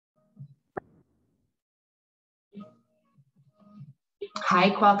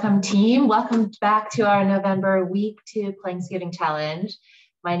Hi, Qualcomm team. Welcome back to our November week 2 PlanksGiving challenge.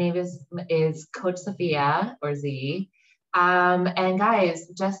 My name is Coach Sophia, or Z. And guys,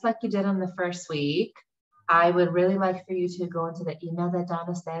 just like you did on the first week, I would really like for you to go into the email that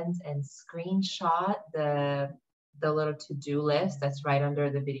Donna sends and screenshot the little to-do list that's right under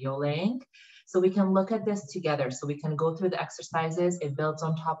the video link. So we can look at this together. So we can go through the exercises. It builds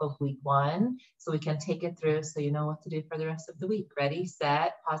on top of week 1. So we can take it through so you know what to do for the rest of the week. Ready,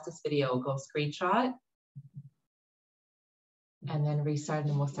 set, pause this video, go screenshot, and then restart,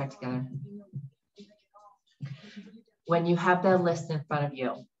 and we'll start together. When you have the list in front of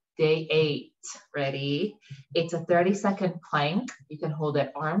you, day 8, ready? It's a 30-second plank. You can hold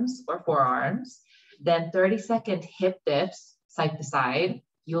it arms or forearms. Then 30-second hip dips, side to side.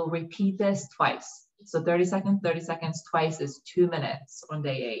 You'll repeat this twice. So 30 seconds twice is 2 minutes on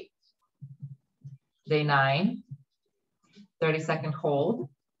day 8. Day 9, 30-second hold.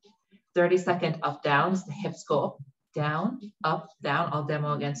 30-second up, down, the hips go up, down, up, down. I'll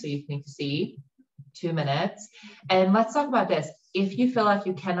demo again so you can see. 2 minutes. And let's talk about this. If you feel like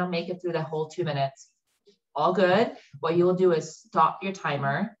you cannot make it through the whole 2 minutes, all good. What you'll do is stop your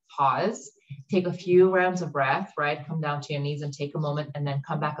timer, pause, take a few rounds of breath, right? Come down to your knees and take a moment, and then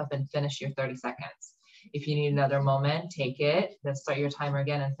come back up and finish your 30 seconds. If you need another moment, take it, then start your timer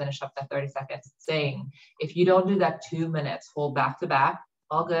again and finish up that 30 seconds. Same. If you don't do that 2 minutes, hold back to back,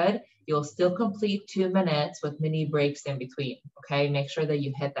 all good. You'll still complete 2 minutes with mini breaks in between, okay? Make sure that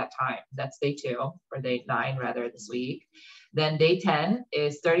you hit that time. That's day 2, or day 9 rather this week. Then day 10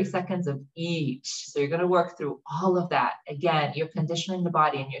 is 30 seconds of each. So you're gonna work through all of that. Again, you're conditioning the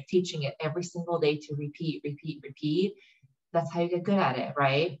body and you're teaching it every single day to repeat, repeat, repeat. That's how you get good at it,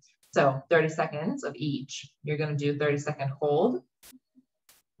 right? So 30 seconds of each. You're gonna do 30-second hold,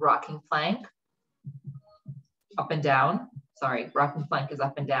 rocking plank, up and down. Sorry, rocking plank is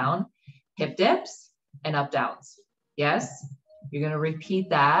up and down, hip dips and up downs. Yes, you're gonna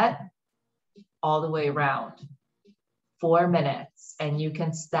repeat that all the way around. 4 minutes, and you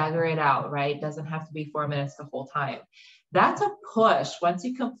can stagger it out, right? It doesn't have to be 4 minutes the whole time. That's a push. Once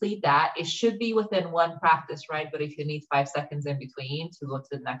you complete that, it should be within one practice, right? But if you need 5 seconds in between to go to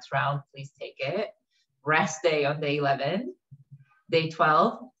the next round, please take it. Rest day on day 11. Day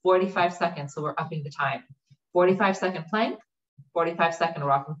 12, 45 seconds, so we're upping the time. 45-second plank, 45-second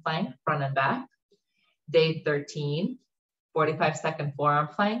rocking plank, front and back. Day 13, 45-second forearm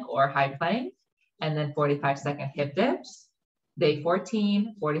plank or high plank, and then 45-second hip dips. Day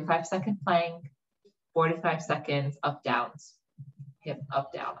 14, 45-second plank, 45 seconds up downs, hip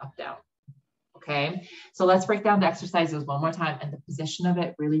up, down, up, down. Okay, so let's break down the exercises one more time, and the position of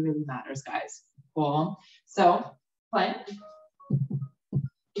it really, really matters, guys. Cool. So plank.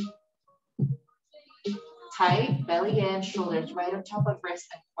 Tight, belly in, shoulders right on top of wrist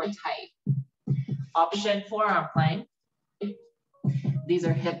and core tight. Option forearm plank. These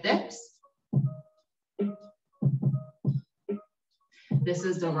are hip dips. This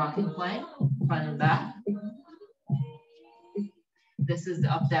is the rocking plank, front and back. This is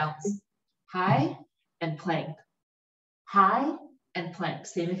the up downs. High and plank. High and plank.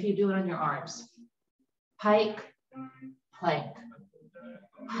 Same if you do it on your arms. Pike, plank.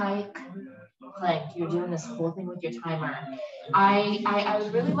 Pike, plank. You're doing this whole thing with your timer. I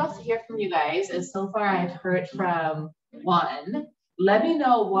would really love to hear from you guys. And so far I've heard from 1. Let me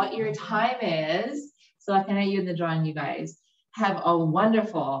know what your time is so I can add you in the drawing, you guys. Have a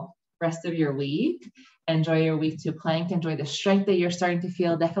wonderful rest of your week. Enjoy your week 2 plank. Enjoy the strength that you're starting to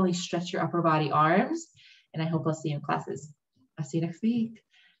feel. Definitely stretch your upper body arms. And I hope I'll see you in classes. I'll see you next week.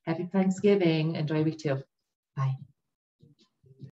 Happy PlanksGiving. Enjoy week 2. Bye.